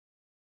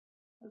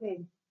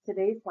Okay,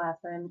 today's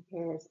lesson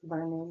is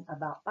learning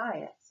about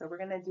bias. So we're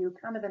going to do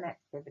kind of an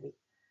activity.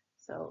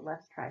 So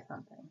let's try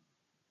something.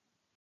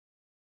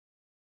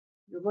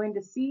 You're going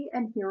to see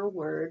and hear a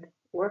word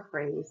or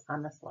phrase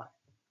on the slide.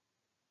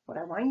 What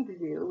I want you to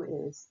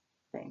do is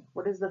think,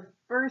 what is the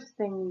first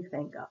thing you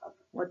think of?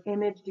 What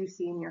image do you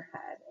see in your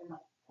head? And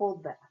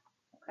hold that,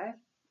 okay?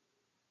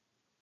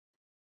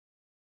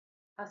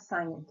 A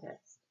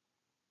scientist.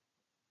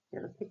 Do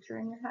you have a picture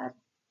in your head?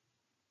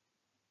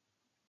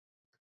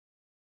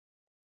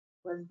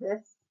 Was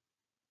this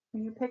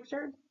who you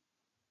pictured?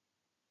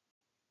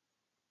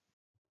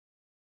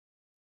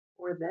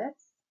 Or this?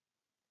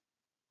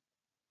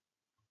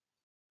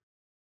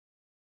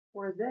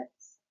 Or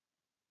this?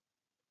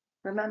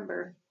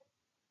 Remember,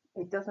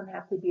 it doesn't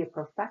have to be a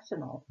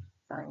professional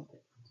scientist.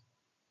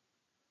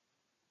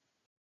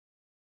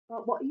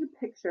 But what you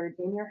pictured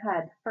in your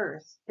head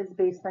first is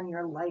based on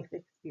your life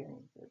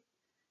experiences.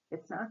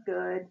 It's not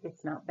good,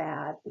 it's not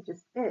bad, it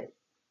just is.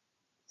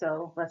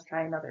 So let's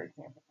try another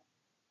example.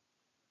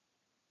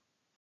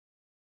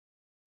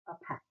 A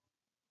pet.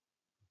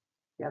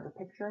 Do you have a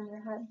picture in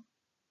your head?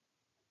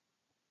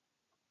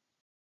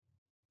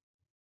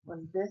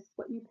 Was this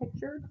what you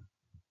pictured?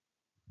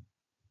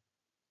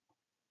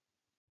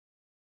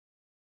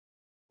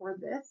 Or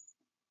this?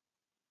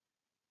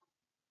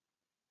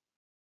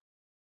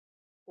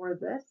 Or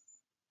this?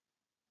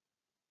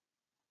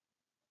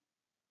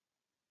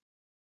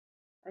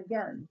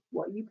 Again,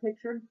 what you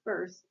pictured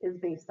first is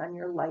based on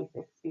your life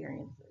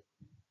experiences.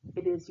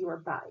 It is your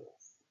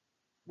bias.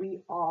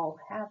 We all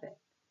have it.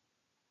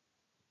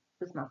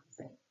 It's not the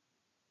same.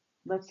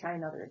 Let's try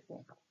another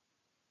example.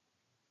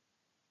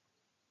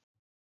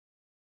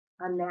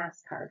 A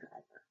NASCAR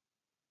driver.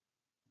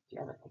 Do you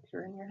have a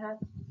picture in your head?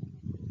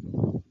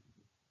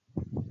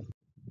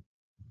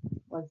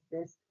 Was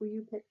this who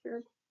you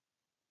pictured?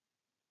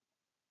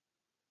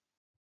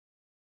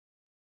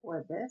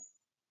 Or this?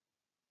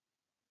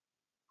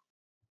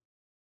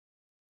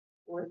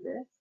 Or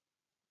this?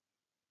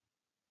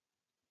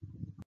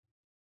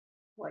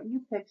 What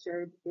you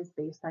pictured is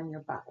based on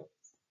your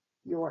bias,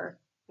 your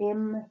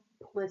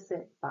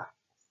implicit bias.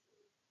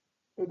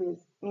 It is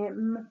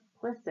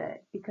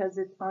implicit because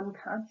it's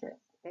unconscious.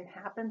 It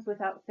happens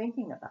without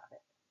thinking about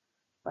it,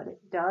 but it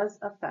does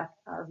affect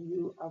our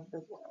view of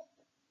the world.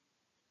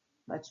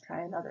 Let's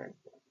try another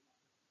example.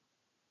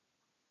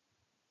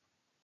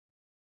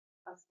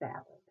 A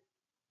salad.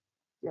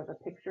 Do you have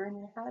a picture in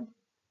your head?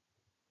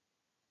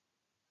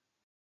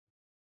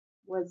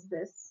 Was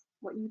this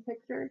what you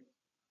pictured?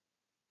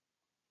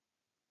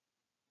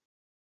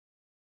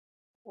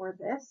 Or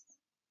this?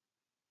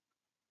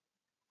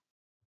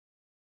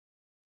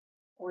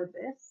 Or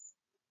this?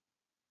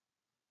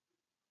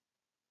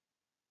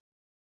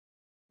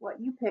 What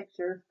you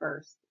picture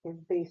first is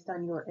based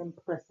on your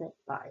implicit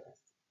bias.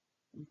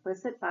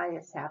 Implicit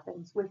bias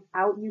happens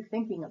without you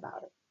thinking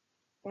about it.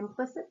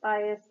 Implicit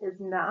bias is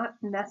not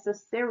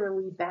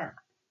necessarily bad.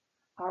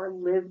 Our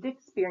lived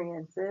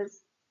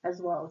experiences,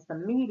 as well as the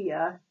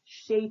media,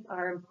 shape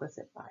our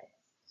implicit bias.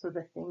 So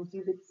the things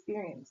you've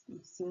experienced,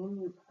 you've seen,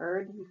 you've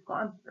heard, you've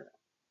gone through.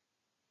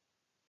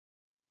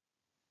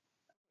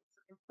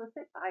 So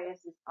implicit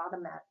bias is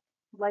automatic,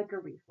 like a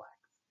reflex.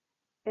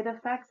 It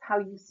affects how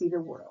you see the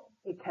world.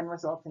 It can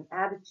result in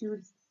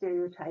attitudes,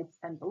 stereotypes,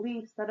 and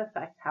beliefs that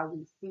affect how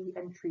we see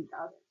and treat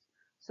others.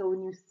 So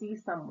when you see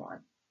someone,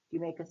 you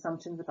make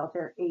assumptions about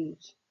their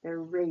age, their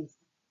race,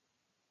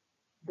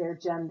 their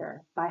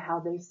gender. By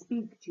how they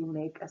speak, do you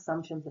make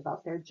assumptions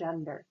about their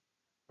gender?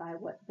 By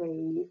what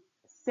they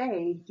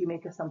say, do you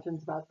make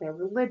assumptions about their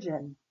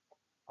religion?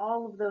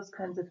 All of those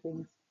kinds of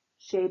things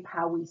shape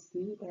how we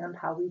see and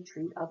how we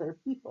treat other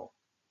people.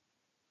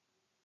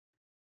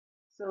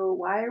 So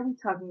why are we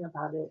talking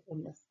about it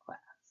in this class?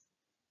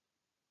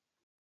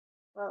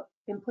 Well,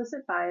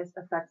 implicit bias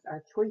affects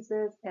our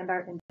choices and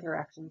our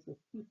interactions with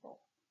people.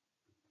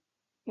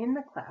 In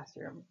the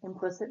classroom,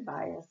 implicit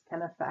bias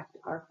can affect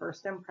our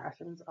first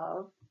impressions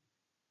of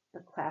the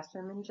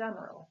classroom in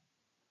general,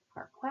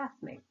 our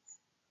classmates,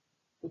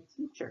 the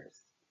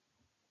teachers,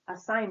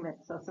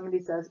 assignments. So if somebody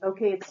says,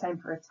 okay, it's time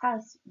for a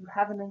test, you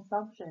have an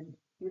assumption,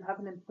 you have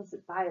an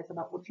implicit bias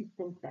about what you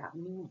think that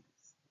means.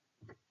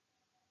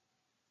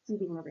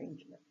 Seating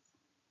arrangements.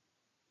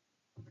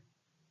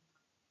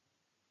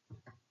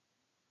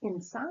 In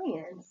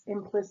science,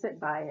 implicit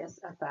bias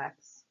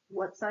affects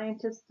what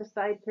scientists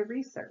decide to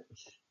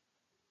research,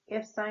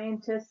 if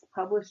scientists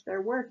publish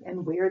their work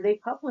and where they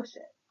publish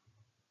it,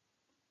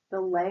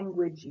 the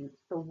language used,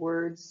 the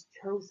words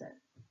chosen,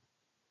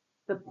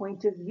 the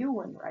point of view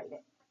when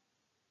writing,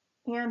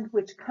 and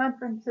which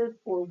conferences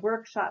or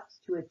workshops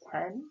to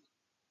attend.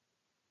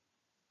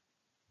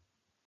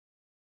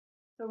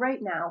 So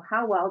right now,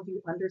 how well do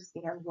you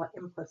understand what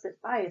implicit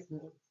bias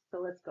means? So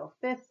let's go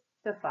 5th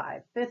to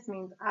 5. 5th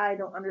means I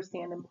don't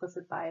understand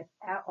implicit bias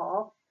at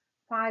all.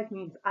 5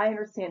 means I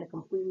understand it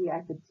completely.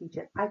 I could teach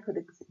it. I could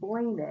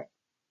explain it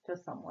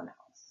to someone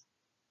else.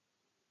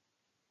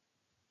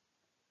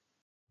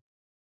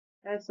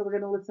 Okay, so we're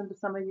going to listen to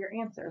some of your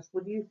answers.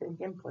 What do you think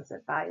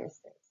implicit bias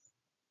is?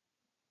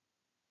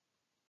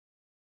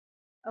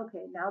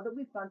 Okay, now that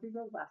we've gone through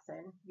the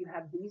lesson, you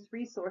have these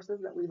resources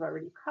that we've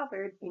already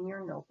covered in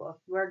your notebook.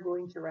 You are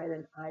going to write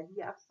an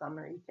IVF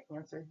summary to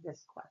answer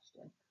this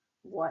question.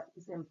 What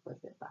is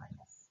implicit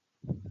bias?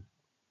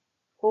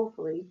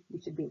 Hopefully, you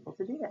should be able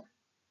to do that.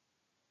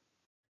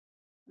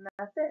 And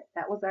that's it.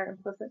 That was our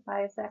implicit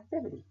bias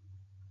activity.